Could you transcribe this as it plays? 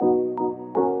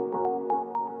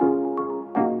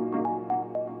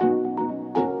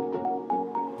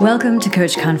Welcome to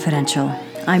Coach Confidential.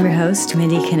 I'm your host,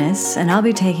 Mindy Kinnis, and I'll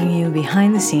be taking you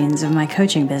behind the scenes of my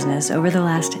coaching business over the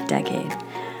last decade.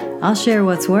 I'll share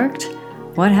what's worked,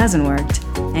 what hasn't worked,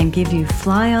 and give you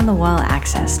fly-on-the-wall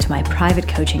access to my private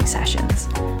coaching sessions.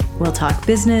 We'll talk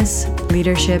business,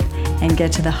 leadership, and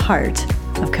get to the heart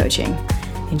of coaching.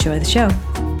 Enjoy the show.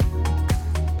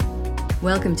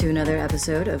 Welcome to another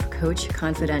episode of Coach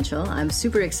Confidential. I'm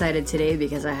super excited today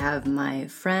because I have my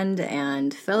friend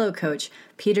and fellow coach,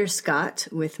 Peter Scott,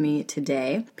 with me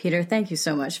today. Peter, thank you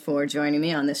so much for joining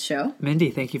me on this show. Mindy,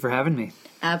 thank you for having me.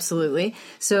 Absolutely.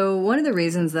 So one of the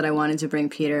reasons that I wanted to bring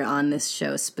Peter on this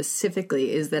show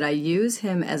specifically is that I use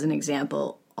him as an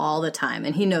example all the time.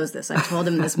 And he knows this. I've told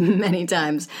him this many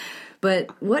times.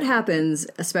 But what happens,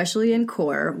 especially in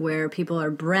core, where people are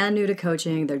brand new to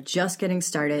coaching, they're just getting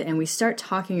started, and we start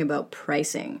talking about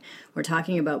pricing. We're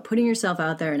talking about putting yourself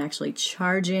out there and actually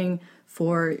charging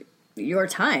for your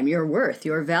time, your worth,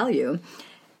 your value.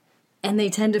 And they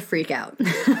tend to freak out.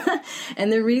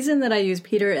 And the reason that I use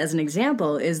Peter as an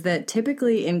example is that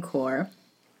typically in core,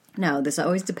 now this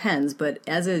always depends, but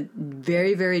as a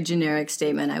very, very generic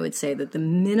statement, I would say that the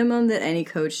minimum that any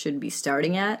coach should be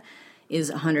starting at is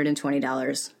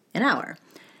 $120 an hour.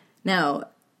 Now,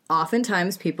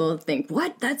 oftentimes people think,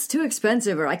 what? That's too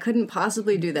expensive, or I couldn't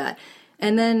possibly do that.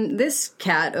 And then this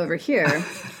cat over here,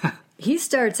 he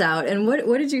starts out, and what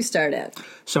did you start at?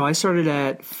 So I started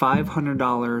at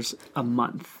 $500 a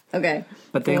month. Okay.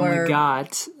 But they only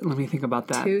got, let me think about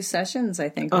that. 2 sessions, I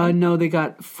think. Right? No, they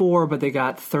got 4, but they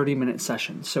got 30-minute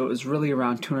sessions. So it was really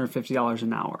around $250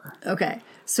 an hour. Okay.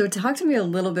 So talk to me a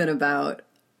little bit about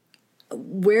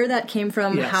where that came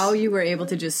from, Yes. how you were able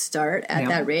to just start at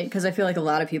that rate, because I feel like a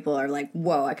lot of people are like,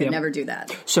 whoa, I could never do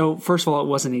that. So first of all, it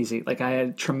wasn't easy. Like I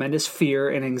had tremendous fear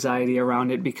and anxiety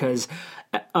around it because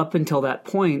up until that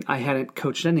point, I hadn't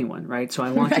coached anyone, right? So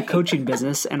I launched a coaching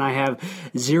business and I have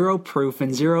zero proof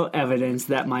and zero evidence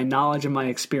that my knowledge and my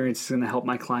experience is going to help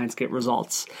my clients get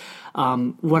results.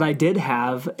 What I did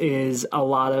have is a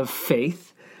lot of faith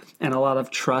and a lot of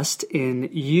trust in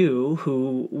you,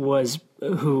 who was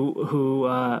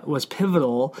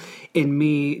pivotal in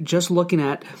me just looking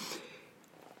at.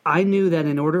 I knew that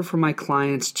in order for my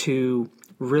clients to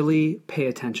really pay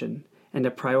attention and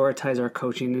to prioritize our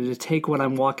coaching and to take what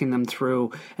I'm walking them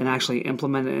through and actually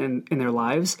implement it in their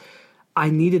lives,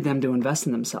 I needed them to invest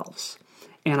in themselves.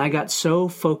 And I got so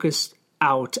focused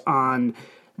out on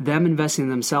them investing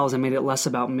in themselves and made it less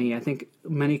about me. I think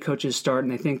many coaches start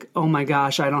and they think, oh my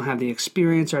gosh, I don't have the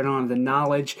experience or I don't have the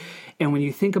knowledge. And when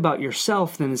you think about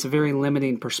yourself, then it's a very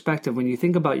limiting perspective. When you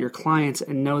think about your clients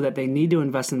and know that they need to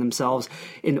invest in themselves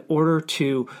in order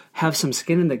to have some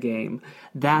skin in the game,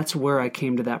 that's where I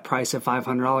came to that price of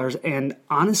 $500. And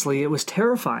honestly, it was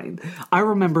terrifying. I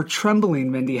remember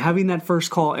trembling, Mindy, having that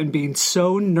first call and being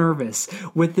so nervous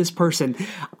with this person.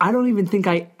 I don't even think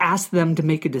I asked them to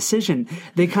make a decision.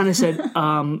 They kind of said,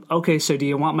 okay, so do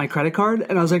you want my credit card?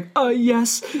 And I was like,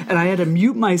 yes. And I had to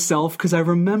mute myself because I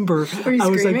remember I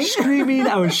was like screaming,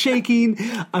 I was shaking.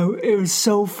 It was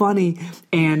so funny.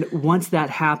 And once that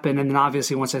happened, and then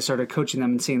obviously once I started coaching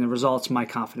them and seeing the results, my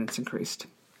confidence increased.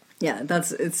 Yeah,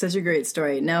 it's such a great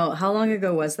story. Now, how long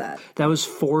ago was that? That was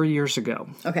 4 years ago.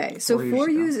 Okay, so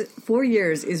 4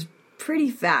 years is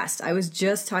pretty fast. I was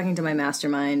just talking to my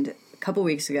mastermind a couple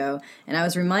weeks ago, and I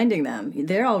was reminding them,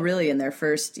 they're all really in their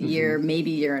first year, maybe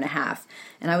year and a half.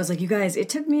 And I was like, you guys, it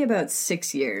took me about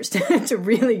 6 years to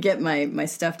really get my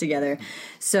stuff together.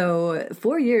 So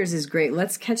 4 years is great.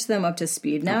 Let's catch them up to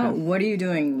speed now. Okay. What are you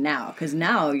doing now? Because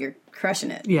now you're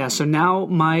crushing it. Yeah, so now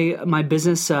my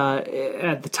business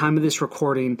at the time of this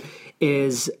recording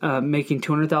is making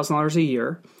 $200,000 a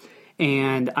year.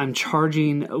 And I'm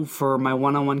charging for my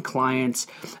one-on-one clients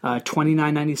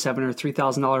 $29.97 or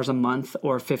 $3,000 a month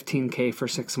or $15K for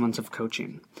 6 months of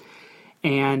coaching.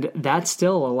 And that's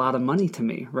still a lot of money to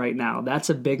me right now.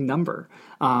 That's a big number.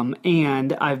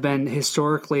 And I've been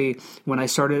historically, when I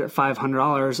started at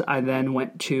 $500, I then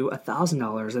went to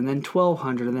 $1,000 and then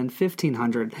 $1,200 and then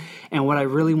 $1,500. And what I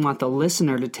really want the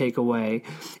listener to take away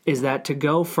is that to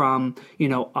go from,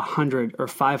 100 or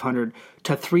 500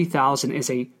 to 3,000 is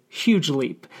a huge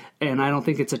leap. And I don't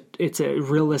think it's a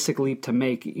realistic leap to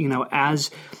make.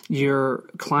 As your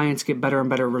clients get better and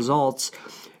better results,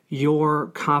 your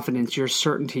confidence, your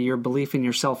certainty, your belief in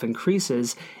yourself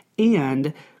increases,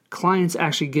 and clients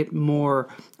actually get more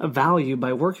value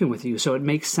by working with you. So it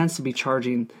makes sense to be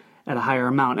charging at a higher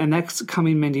amount. And that's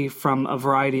coming, Mindy, from a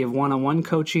variety of one-on-one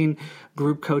coaching,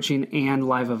 group coaching, and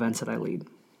live events that I lead.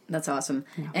 That's awesome.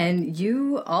 Yeah. And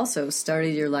you also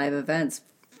started your live events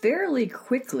fairly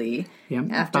quickly. Yeah,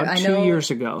 after about I 2 know,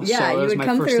 years ago. Yeah, so that you was would my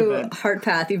come first through event. Heart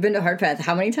Path. You've been to Heart Path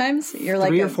how many times? You're like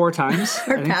 3 or 4 times.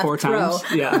 I think 4 times.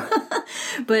 Yeah.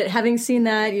 But having seen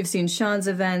that, you've seen Sean's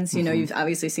events, you know, you've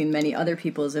obviously seen many other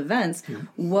people's events. Yeah.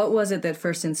 What was it that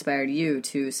first inspired you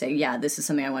to say, yeah, this is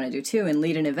something I want to do too, and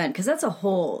lead an event? Because that's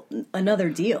another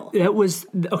deal. It was,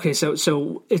 okay,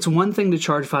 so it's one thing to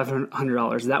charge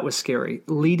 $500. That was scary.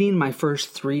 Leading my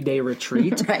first 3-day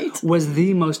retreat right. was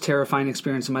the most terrifying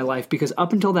experience of my life, because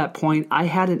up until that point, I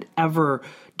hadn't ever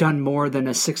done more than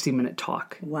a 60-minute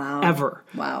talk. Wow. Ever.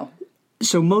 Wow.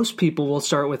 So most people will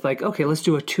start with like, okay, let's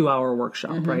do a 2-hour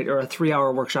workshop, right? Or a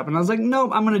 3-hour workshop. And I was like,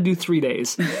 no, I'm going to do 3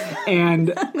 days.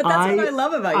 And but that's what I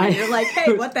love about you. You're like,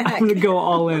 hey, what the heck? I'm going to go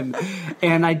all in.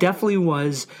 And I definitely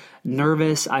was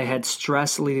nervous. I had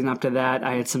stress leading up to that.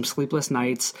 I had some sleepless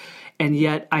nights. And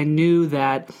yet I knew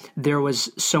that there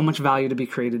was so much value to be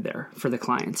created there for the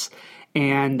clients.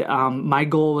 And my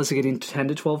goal was getting 10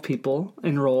 to 12 people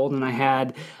enrolled, and I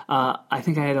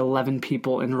think I had 11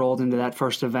 people enrolled into that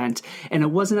first event. And it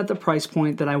wasn't at the price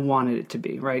point that I wanted it to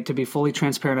be, right? To be fully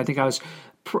transparent, I think I was,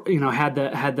 had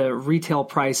the retail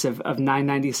price of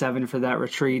 $997 for that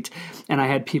retreat, and I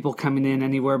had people coming in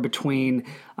anywhere between,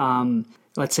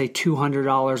 let's say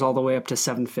 $200 all the way up to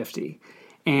 $750,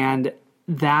 and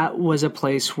that was a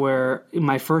place where in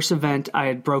my first event I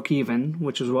had broke even,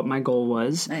 which was what my goal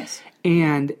was. Nice.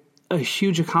 And a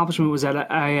huge accomplishment was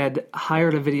that I had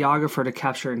hired a videographer to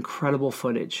capture incredible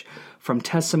footage, from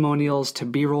testimonials to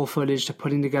B-roll footage to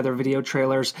putting together video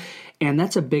trailers. And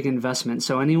that's a big investment.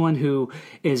 So anyone who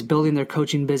is building their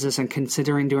coaching business and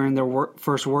considering doing their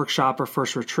first workshop or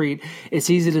first retreat, it's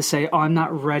easy to say, oh, I'm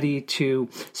not ready to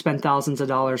spend thousands of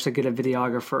dollars to get a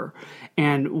videographer.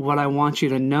 And what I want you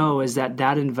to know is that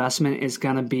that investment is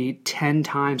going to be 10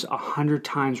 times, 100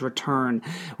 times return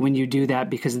when you do that,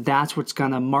 because that's what's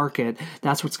going to market.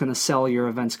 That's what's going to sell your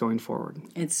events going forward.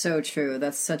 It's so true.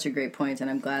 That's such a great point. And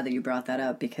I'm glad that you brought that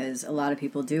up, because a lot of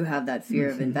people do have that fear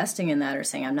of investing in that, or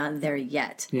saying, I'm not there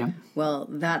yet. Yeah. Well,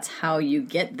 that's how you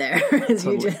get there, is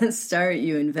totally. You just start,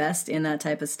 you invest in that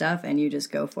type of stuff, and you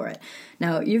just go for it.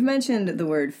 Now, you've mentioned the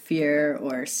word fear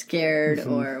or scared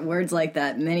or words like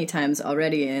that many times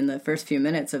already in the first few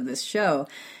minutes of this show,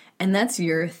 and that's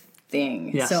your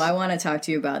thing. Yes. So I want to talk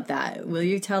to you about that. Will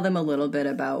you tell them a little bit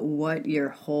about what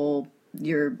your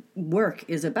work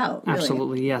is about? Really?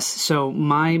 Absolutely, yes. So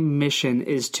my mission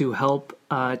is to help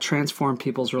transform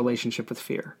people's relationship with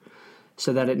fear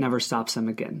so that it never stops them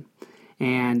again.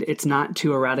 And it's not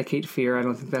to eradicate fear. I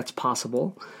don't think that's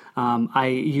possible. I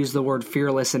use the word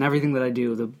fearless in everything that I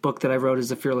do. The book that I wrote is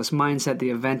The Fearless Mindset. The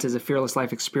event is A Fearless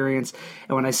Life Experience.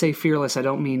 And when I say fearless, I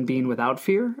don't mean being without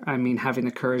fear. I mean having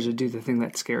the courage to do the thing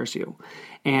that scares you.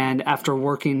 And after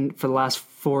working for the last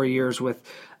 4 years with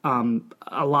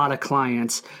a lot of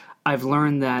clients, I've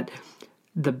learned that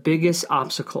the biggest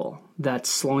obstacle that's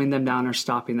slowing them down or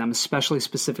stopping them,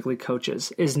 specifically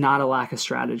coaches, is not a lack of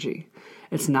strategy.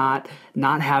 It's not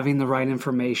having the right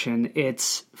information.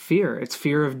 It's fear. It's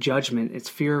fear of judgment. It's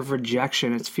fear of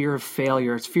rejection. It's fear of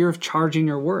failure. It's fear of charging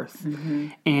your worth. Mm-hmm.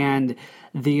 And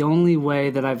the only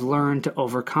way that I've learned to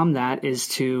overcome that is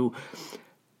to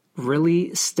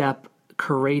really step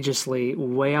courageously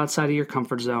way outside of your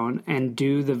comfort zone and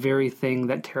do the very thing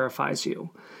that terrifies you.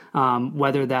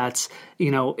 Whether that's,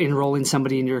 enrolling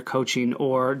somebody in your coaching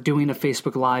or doing a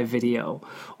Facebook Live video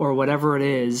or whatever it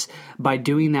is. By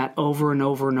doing that over and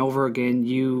over and over again,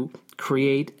 you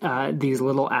create these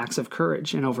little acts of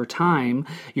courage. And over time,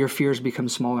 your fears become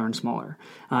smaller and smaller.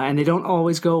 And they don't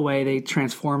always go away. They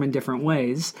transform in different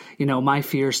ways. My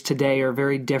fears today are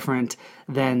very different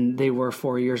than they were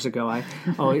 4 years ago. I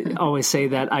always say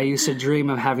that I used to dream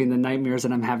of having the nightmares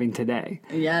that I'm having today.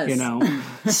 Yes.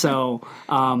 So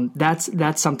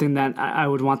that's something that I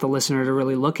would want the listener to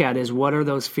really look at, is what are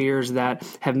those fears that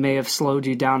may have slowed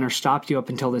you down or stopped you up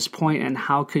until this point, and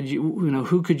how could you,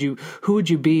 who would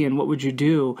you be and what would you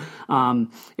do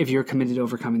if you're committed to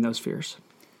overcoming those fears?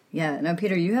 Yeah. Now,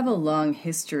 Peter, you have a long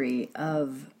history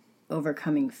of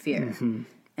overcoming fear. Mm-hmm.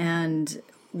 And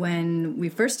when we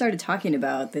first started talking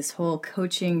about this whole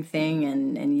coaching thing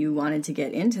and you wanted to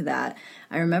get into that,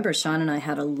 I remember Sean and I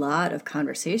had a lot of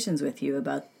conversations with you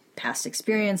about past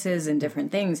experiences and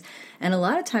different things. And a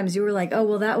lot of times you were like, oh,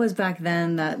 well, that was back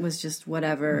then. That was just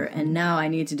whatever. Mm-hmm. And now I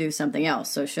need to do something else.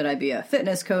 So should I be a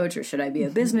fitness coach or should I be a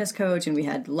business coach? And we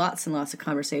had lots and lots of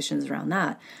conversations around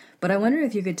that. But I wonder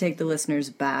if you could take the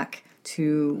listeners back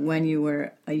to when you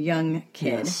were a young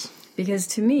kid. Yes. Because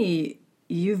to me,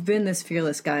 you've been this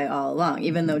fearless guy all along,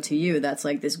 even though to you that's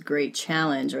like this great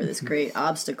challenge or this great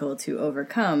obstacle to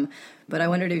overcome. But I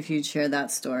wondered if you'd share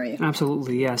that story.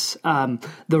 Absolutely, yes.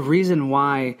 The reason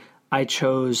why I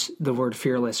chose the word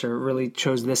fearless, or really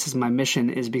chose this as my mission,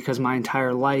 is because my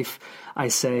entire life, I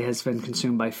say, has been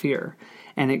consumed by fear.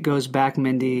 And it goes back,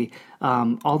 Mindy,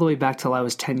 all the way back till I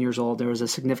was 10 years old. There was a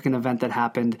significant event that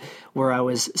happened where I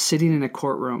was sitting in a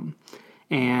courtroom,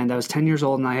 and I was 10 years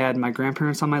old, and I had my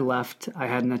grandparents on my left, I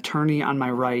had an attorney on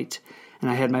my right, and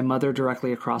I had my mother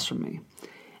directly across from me.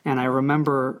 And I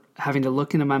remember having to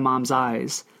look into my mom's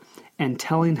eyes and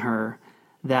telling her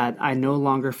that I no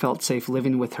longer felt safe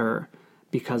living with her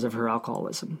because of her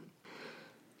alcoholism.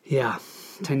 Yeah,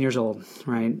 10 years old,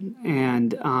 right?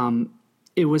 And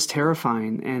it was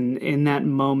terrifying. And in that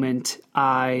moment,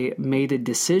 I made a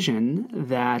decision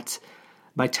that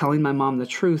by telling my mom the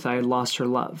truth, I had lost her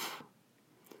love.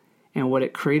 And what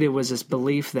it created was this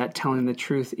belief that telling the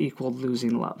truth equaled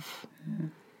losing love. Mm-hmm.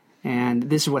 And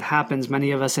this is what happens.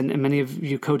 Many of us, and many of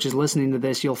you coaches listening to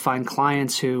this, you'll find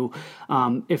clients who,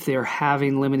 if they're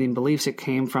having limiting beliefs, it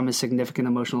came from a significant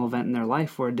emotional event in their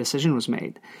life where a decision was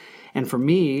made. And for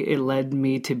me, it led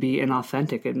me to be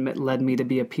inauthentic. It led me to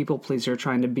be a people pleaser,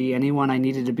 trying to be anyone I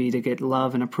needed to be to get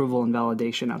love and approval and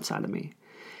validation outside of me.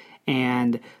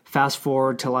 And fast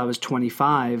forward till I was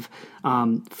 25,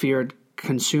 fear had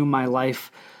consumed my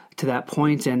life to that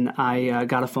point, and I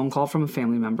got a phone call from a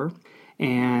family member.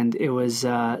 And it was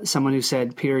someone who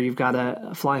said, Peter, you've got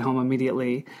to fly home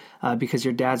immediately because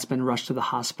your dad's been rushed to the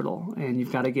hospital, and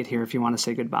you've got to get here if you want to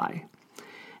say goodbye.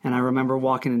 And I remember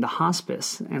walking into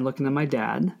hospice and looking at my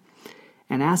dad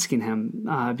and asking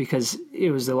him, because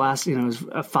it was the last, it was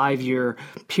a 5-year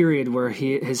period where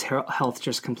his health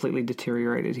just completely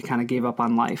deteriorated. He kind of gave up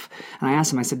on life. And I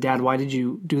asked him, I said, Dad, why did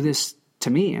you do this to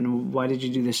me? And why did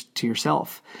you do this to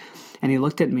yourself? And he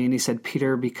looked at me and he said,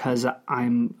 Peter, because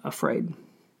I'm afraid.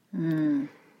 Mm.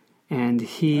 And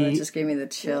it just gave me the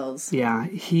chills. Yeah,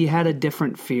 he had a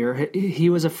different fear. He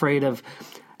was afraid of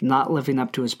not living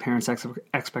up to his parents'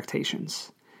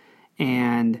 expectations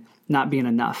and not being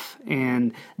enough.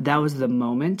 And that was the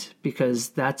moment, because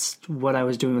that's what I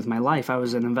was doing with my life. I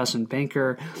was an investment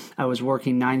banker. I was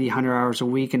working 90, 100 hours a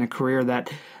week in a career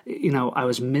that, I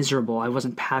was miserable. I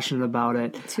wasn't passionate about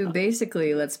it. So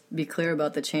basically, let's be clear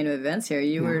about the chain of events here.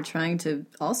 You were trying to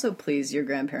also please your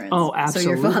grandparents. Oh,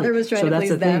 absolutely. So your father was trying to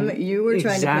please them. Thing. You were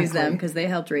trying to please them because they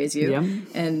helped raise you. Yep.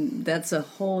 And that's a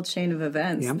whole chain of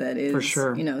events that is, for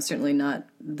sure. Certainly not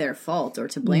their fault or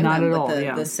to blame not them. At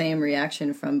all, the same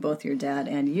reaction from both your dad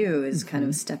and you is kind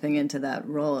of stepping into that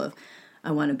role of, I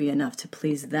want to be enough to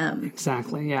please them.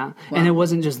 Exactly, yeah. Wow. Wow. And it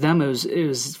wasn't just them. It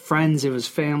was friends. It was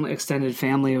family, extended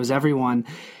family. It was everyone.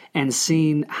 And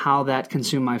seeing how that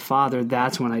consumed my father,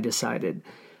 that's when I decided,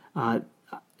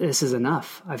 this is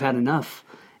enough. I've had enough.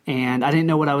 And I didn't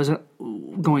know what I was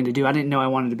going to do. I didn't know I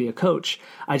wanted to be a coach.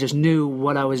 I just knew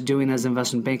what I was doing as an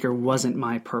investment banker wasn't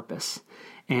my purpose.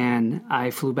 And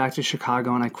I flew back to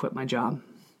Chicago and I quit my job.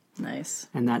 Nice.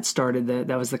 And that started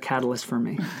that was the catalyst for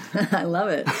me. I love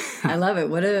it. I love it.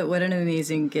 What an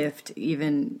amazing gift,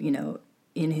 even,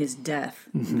 in his death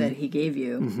that he gave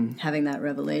you, having that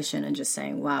revelation and just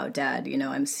saying, wow, Dad,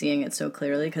 I'm seeing it so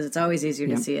clearly, because it's always easier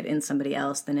to see it in somebody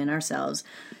else than in ourselves.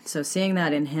 So seeing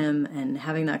that in him and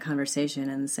having that conversation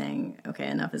and saying, okay,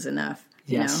 enough is enough,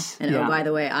 and oh, by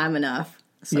the way, I'm enough.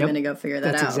 So I'm going to go figure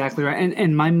that out. That's exactly right.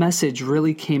 And my message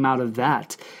really came out of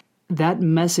that. That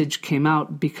message came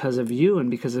out because of you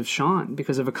and because of Sean,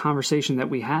 because of a conversation that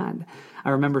we had.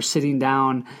 I remember sitting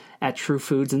down at True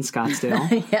Foods in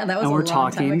Scottsdale. Yeah, that was and we're a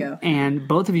long talking, time ago. And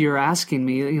both of you are asking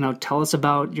me, tell us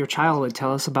about your childhood,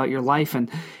 tell us about your life.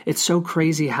 And it's so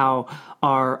crazy how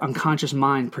our unconscious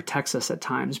mind protects us at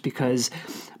times, because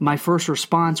my first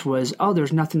response was, oh,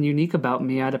 there's nothing unique about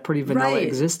me. I had a pretty vanilla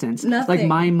existence. Nothing. Like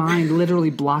my mind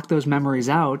literally blocked those memories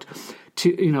out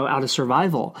to, out of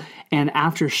survival. And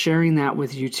after sharing that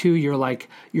with you too, you're like,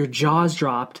 your jaws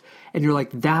dropped and you're like,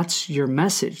 that's your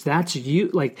message. That's you.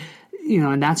 Like,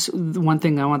 and that's one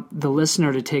thing I want the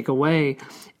listener to take away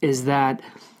is that,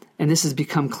 and this has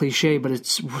become cliche, but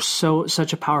it's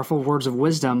such a powerful words of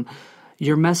wisdom.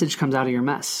 Your message comes out of your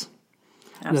mess.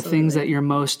 Absolutely. The things that you're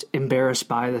most embarrassed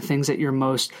by, the things that you're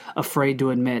most afraid to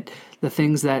admit, the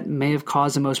things that may have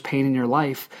caused the most pain in your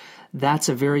life, that's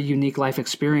a very unique life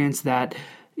experience that,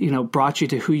 brought you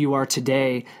to who you are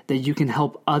today, that you can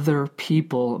help other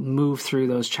people move through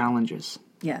those challenges.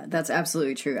 Yeah, that's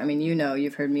absolutely true. I mean,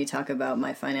 you've heard me talk about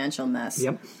my financial mess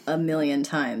Yep. a million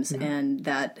times, and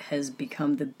that has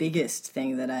become the biggest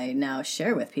thing that I now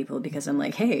share with people because I'm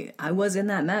like, hey, I was in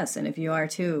that mess, and if you are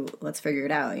too, let's figure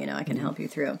it out. I can help you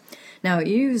through. Now,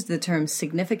 you used the term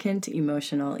significant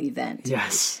emotional event.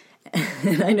 Yes.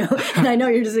 And I know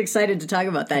you're just excited to talk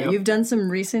about that. Yep. You've done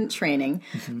some recent training,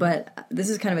 but this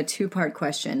is kind of a two-part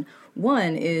question.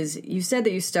 One is, you said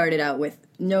that you started out with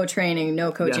no training,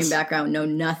 no coaching Yes. background, no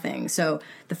nothing. So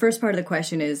the first part of the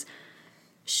question is,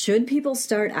 should people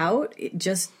start out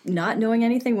just not knowing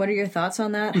anything? What are your thoughts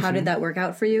on that? How did that work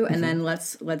out for you? And then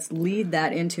let's lead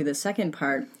that into the second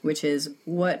part, which is,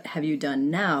 what have you done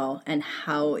now, and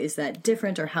how is that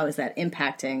different, or how is that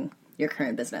impacting your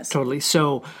current business? Totally.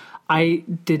 So I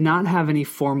did not have any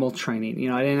formal training.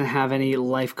 I didn't have any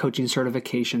life coaching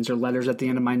certifications or letters at the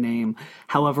end of my name.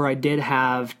 However, I did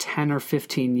have 10 or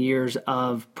 15 years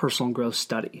of personal growth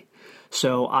study.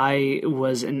 So I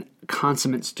was a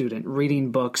consummate student,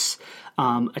 reading books,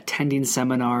 attending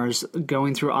seminars,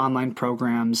 going through online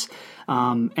programs,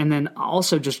 and then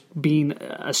also just being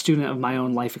a student of my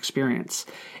own life experience.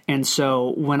 And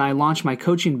so when I launched my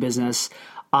coaching business,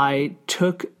 I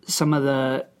took some of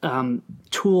the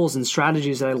tools and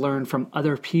strategies that I learned from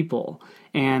other people,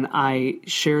 and I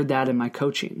shared that in my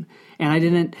coaching. And I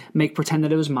didn't make pretend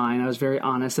that it was mine. I was very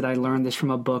honest that I learned this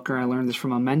from a book or I learned this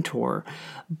from a mentor.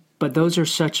 But those are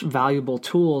such valuable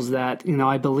tools that,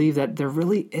 I believe that there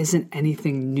really isn't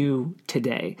anything new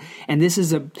today. And this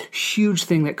is a huge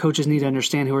thing that coaches need to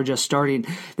understand who are just starting.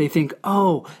 They think,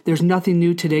 oh, there's nothing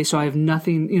new today, so I have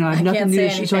nothing, I have nothing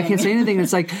new, so I can't say anything. And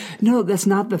it's like, no, that's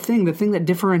not the thing. The thing that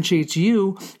differentiates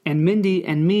you and Mindy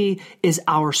and me is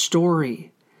our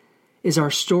story. Is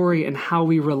our story and how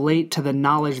we relate to the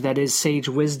knowledge that is sage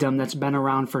wisdom that's been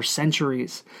around for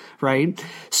centuries, right?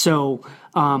 So,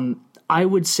 I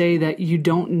would say that you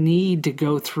don't need to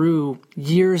go through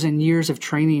years and years of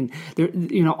training.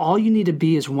 All you need to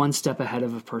be is one step ahead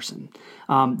of a person.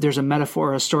 There's a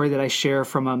metaphor, a story that I share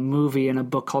from a movie and a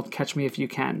book called Catch Me If You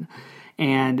Can.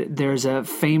 And there's a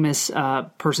famous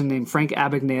person named Frank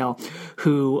Abagnale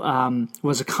who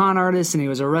was a con artist, and he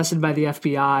was arrested by the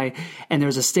FBI. And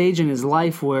there's a stage in his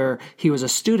life where he was a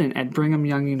student at Brigham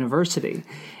Young University.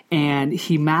 And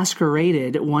he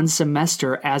masqueraded one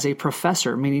semester as a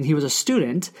professor, meaning he was a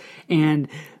student, and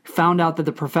found out that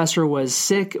the professor was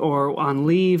sick or on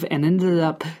leave, and ended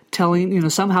up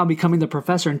somehow becoming the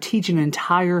professor and teaching an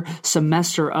entire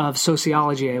semester of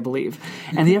sociology, I believe.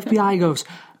 And the FBI goes,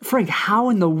 Frank, how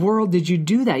in the world did you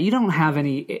do that? You don't have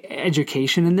any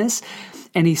education in this.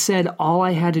 And he said, all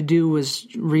I had to do was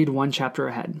read one chapter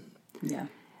ahead. Yeah.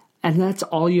 And that's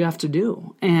all you have to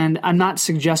do. And I'm not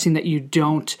suggesting that you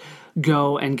don't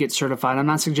go and get certified. I'm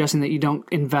not suggesting that you don't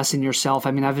invest in yourself.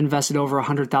 I mean, I've invested over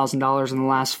 $100,000 in the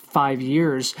last 5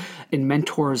 years in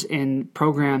mentors, in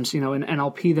programs, in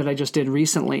NLP that I just did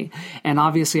recently. And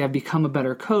obviously I've become a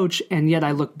better coach. And yet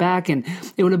I look back, and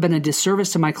it would have been a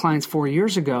disservice to my clients 4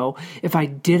 years ago if I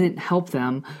didn't help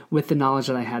them with the knowledge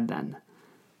that I had then.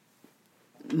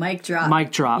 Mic drop.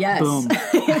 Mic drop. Yes. Boom.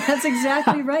 That's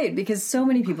exactly right. Because so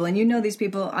many people, and these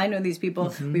people, I know these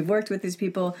people, we've worked with these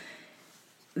people,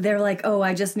 they're like, oh,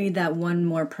 I just need that one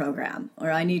more program,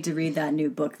 or I need to read that new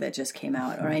book that just came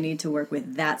out, or I need to work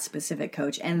with that specific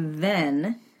coach, and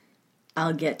then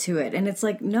I'll get to it. And it's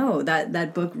like, no,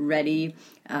 that book, Ready,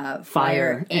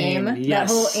 Fire, Aim. Yes.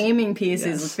 That whole aiming piece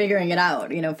is figuring it out,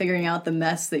 figuring out the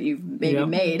mess that you've maybe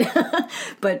made,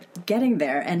 but getting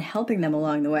there and helping them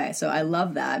along the way. So I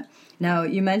love that. Now,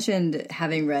 you mentioned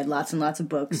having read lots and lots of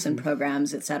books and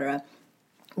programs, etc.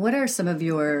 What are some of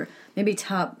your maybe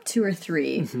top 2 or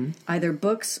 3, either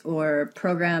books or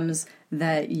programs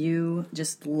that you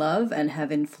just love and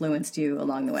have influenced you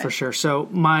along the way? For sure. So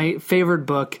my favorite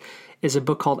book is a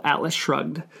book called Atlas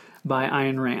Shrugged by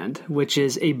Ayn Rand, which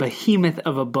is a behemoth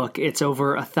of a book. It's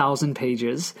over 1,000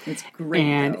 pages. It's great.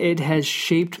 And it has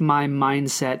shaped my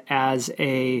mindset as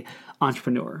a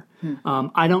entrepreneur.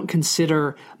 I don't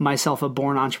consider myself a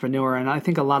born entrepreneur, and I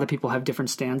think a lot of people have different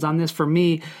stands on this. For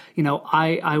me,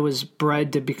 I was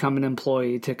bred to become an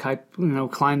employee, to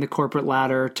climb the corporate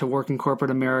ladder, to work in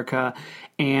corporate America,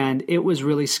 and it was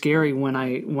really scary when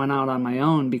I went out on my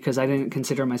own because I didn't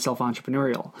consider myself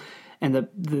entrepreneurial. And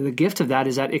the gift of that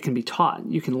is that it can be taught.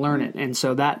 You can learn it. And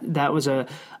so that was a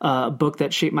book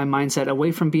that shaped my mindset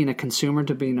away from being a consumer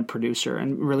to being a producer,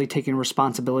 and really taking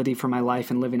responsibility for my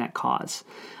life and living at cause.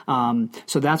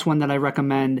 So that's one that I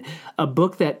recommend. A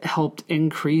book that helped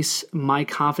increase my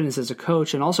confidence as a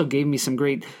coach and also gave me some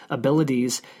great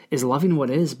abilities is Loving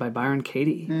What Is by Byron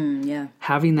Katie. Yeah.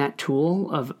 Having that tool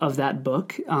of that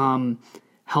book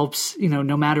helps,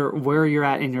 no matter where you're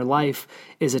at in your life,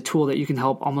 is a tool that you can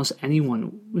help almost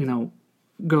anyone,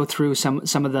 go through some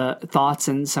of the thoughts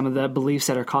and some of the beliefs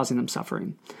that are causing them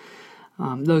suffering.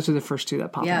 Those are the first two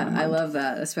that pop in my mind. I love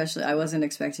that. Especially, I wasn't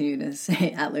expecting you to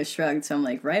say Atlas Shrugged, so I'm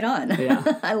like, right on.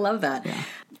 Yeah. I love that. Yeah.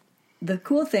 The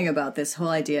cool thing about this whole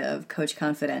idea of Coach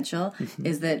Confidential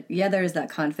is that, there is that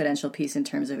confidential piece in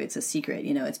terms of it's a secret.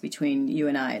 It's between you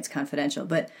and I. It's confidential.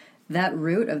 But that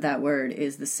root of that word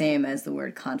is the same as the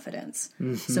word confidence.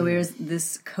 So there's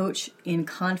this coach in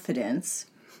confidence.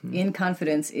 In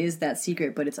confidence is that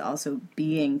secret, but it's also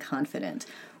being confident.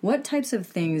 What types of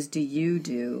things do you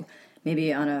do,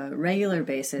 maybe on a regular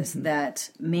basis,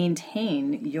 that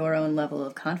maintain your own level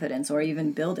of confidence or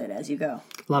even build it as you go?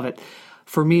 Love it.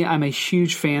 For me, I'm a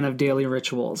huge fan of daily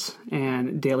rituals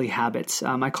and daily habits.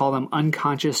 I call them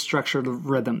unconscious structured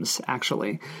rhythms,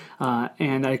 actually.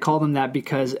 And I call them that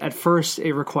because at first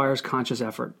it requires conscious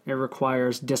effort. It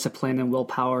requires discipline and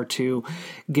willpower to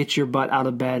get your butt out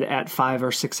of bed at 5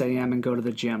 or 6 a.m. and go to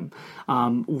the gym.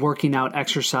 Working out,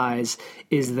 exercise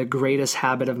is the greatest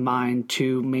habit of mine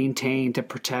to maintain, to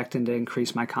protect, and to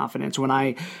increase my confidence. When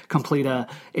I complete a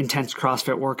intense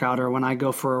CrossFit workout, or when I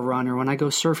go for a run, or when I go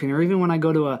surfing, or even when I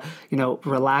go to a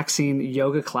relaxing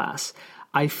yoga class,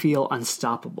 I feel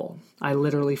unstoppable. I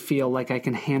literally feel like I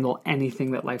can handle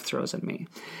anything that life throws at me.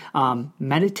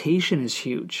 Meditation is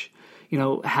huge.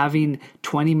 Having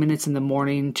 20 minutes in the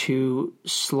morning to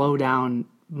slow down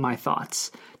my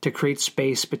thoughts, to create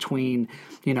space between,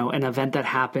 an event that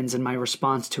happens and my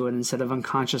response to it, instead of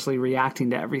unconsciously reacting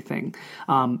to everything,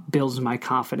 builds my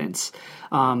confidence.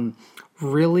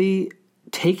 Really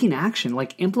taking action,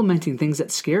 like implementing things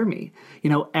that scare me.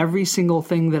 Every single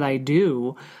thing that I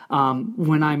do,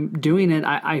 when I'm doing it,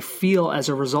 I feel as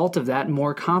a result of that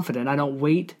more confident. I don't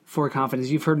wait for confidence.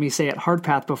 You've heard me say at Heart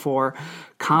Path before,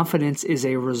 confidence is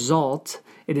a result.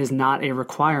 It is not a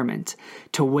requirement.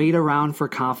 To wait around for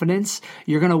confidence,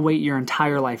 you're going to wait your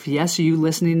entire life. Yes, you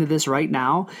listening to this right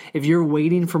now, if you're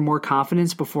waiting for more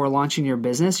confidence before launching your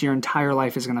business, your entire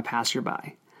life is going to pass you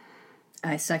by.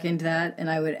 I second that,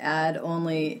 and I would add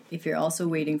only if you're also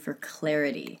waiting for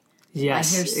clarity.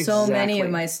 Yes, I hear so many of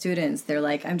my students, they're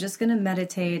like, I'm just going to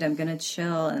meditate, I'm going to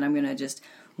chill, and I'm going to just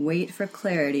wait for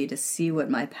clarity to see what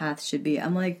my path should be.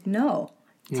 I'm like, no.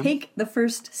 Yep. Take the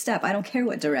first step. I don't care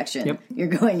what direction you're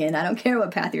going in. I don't care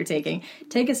what path you're taking.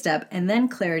 Take a step, and then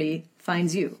clarity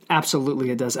finds you. Absolutely,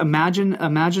 it does.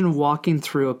 Imagine walking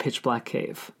through a pitch black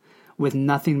cave with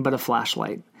nothing but a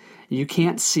flashlight. You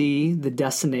can't see the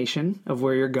destination of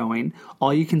where you're going.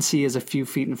 All you can see is a few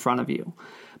feet in front of you.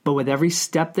 But with every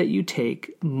step that you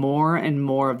take, more and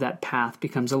more of that path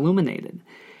becomes illuminated.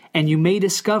 And you may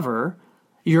discover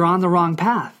you're on the wrong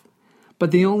path.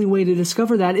 But the only way to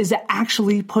discover that is to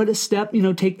actually put a step,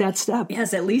 take that step.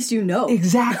 Yes, at least you know.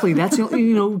 Exactly. That's,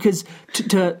 because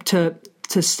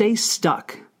to stay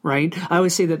stuck, right? I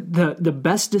always say that the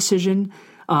best decision,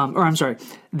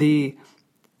 the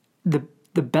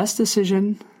best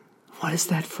decision, what is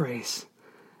that phrase?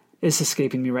 It's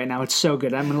escaping me right now. It's so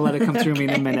good. I'm going to let it come through me in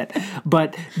a minute.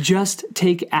 But just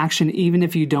take action even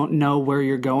if you don't know where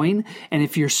you're going. And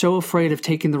if you're so afraid of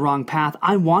taking the wrong path,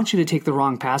 I want you to take the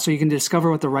wrong path so you can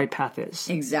discover what the right path is.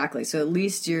 Exactly. So at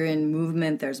least you're in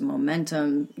movement. There's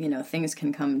momentum. Things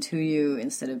can come to you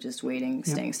instead of just waiting,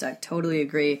 staying stuck. Totally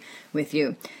agree with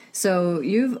you. So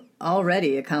you've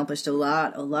already accomplished a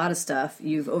lot of stuff.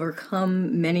 You've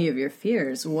overcome many of your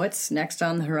fears. What's next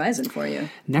on the horizon for you?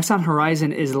 Next on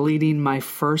horizon is leading my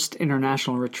first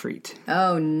international retreat.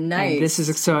 Oh, nice.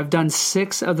 And so I've done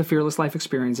 6 of the Fearless Life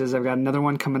experiences. I've got another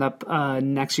one coming up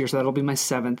next year, so that'll be my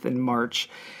 7th in March.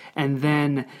 And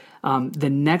then the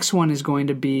next one is going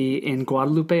to be in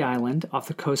Guadalupe Island off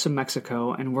the coast of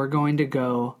Mexico, and we're going to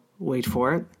go, wait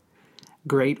for it,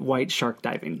 great white shark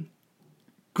diving.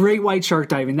 Great white shark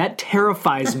diving. That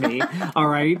terrifies me. All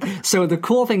right. So the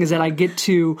cool thing is that I get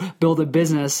to build a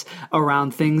business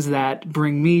around things that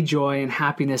bring me joy and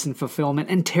happiness and fulfillment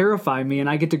and terrify me. And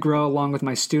I get to grow along with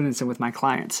my students and with my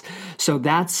clients. So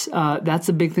that's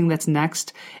the big thing that's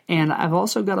next. And I've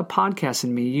also got a podcast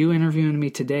in me. You interviewing me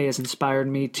today has inspired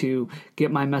me to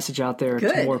get my message out there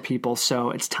to more people. So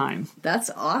it's time. That's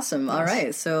awesome. All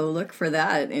right. So look for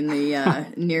that in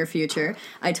the near future.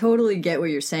 I totally get what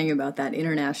you're saying about that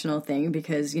international thing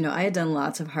because, I had done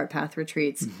lots of Heart Path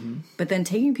retreats, but then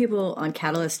taking people on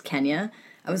Catalyst Kenya,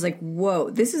 I was like, whoa,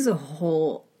 this is a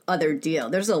whole other deal.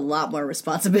 There's a lot more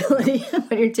responsibility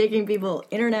when you're taking people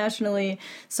internationally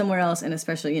somewhere else, and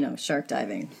especially, shark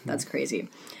diving. That's crazy.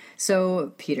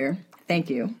 So, Peter,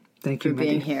 thank you. Thank you for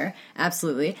being here.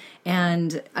 Absolutely.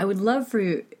 And I would love for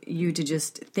you to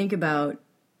just think about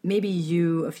maybe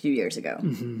you a few years ago.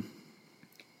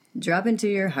 Drop into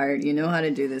your heart. You know how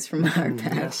to do this from our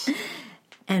past. Yes.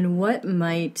 And what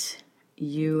might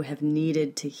you have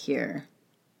needed to hear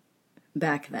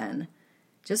back then?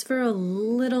 Just for a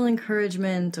little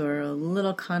encouragement or a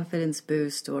little confidence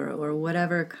boost or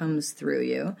whatever comes through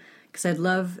you. Because I'd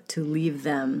love to leave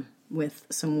them with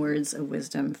some words of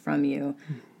wisdom from you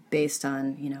based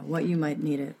on, what you might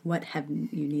need it. What have you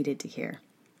needed to hear?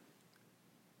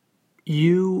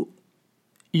 You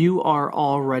are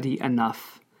already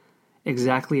enough,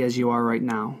 exactly as you are right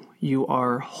now. You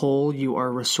are whole, you are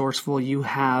resourceful, you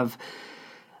have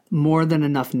more than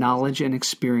enough knowledge and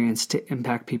experience to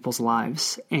impact people's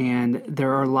lives. And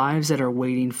there are lives that are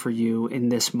waiting for you in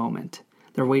this moment.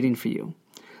 They're waiting for you.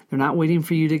 They're not waiting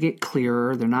for you to get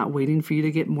clearer. They're not waiting for you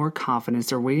to get more confidence.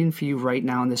 They're waiting for you right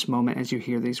now in this moment as you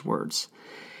hear these words.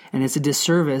 And it's a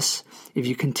disservice if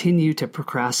you continue to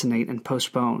procrastinate and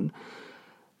postpone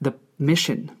the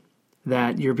mission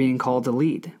that you're being called to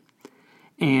lead.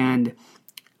 And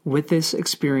with this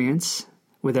experience,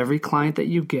 with every client that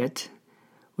you get,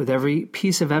 with every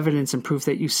piece of evidence and proof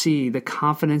that you see, the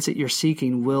confidence that you're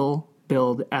seeking will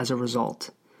build as a result.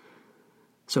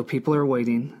 So people are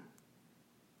waiting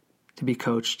to be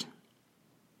coached,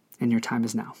 and your time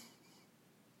is now.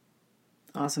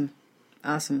 Awesome.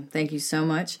 Thank you so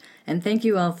much. And thank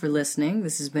you all for listening.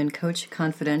 This has been Coach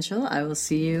Confidential. I will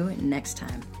see you next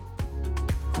time.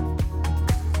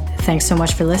 Thanks so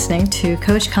much for listening to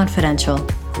Coach Confidential.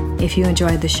 If you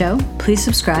enjoyed the show, please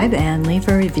subscribe and leave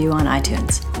a review on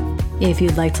iTunes. If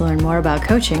you'd like to learn more about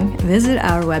coaching, visit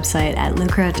our website at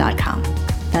lucra.com.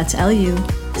 That's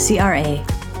lucra.com.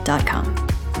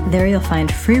 There you'll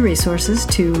find free resources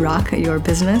to rock your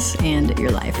business and your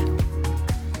life.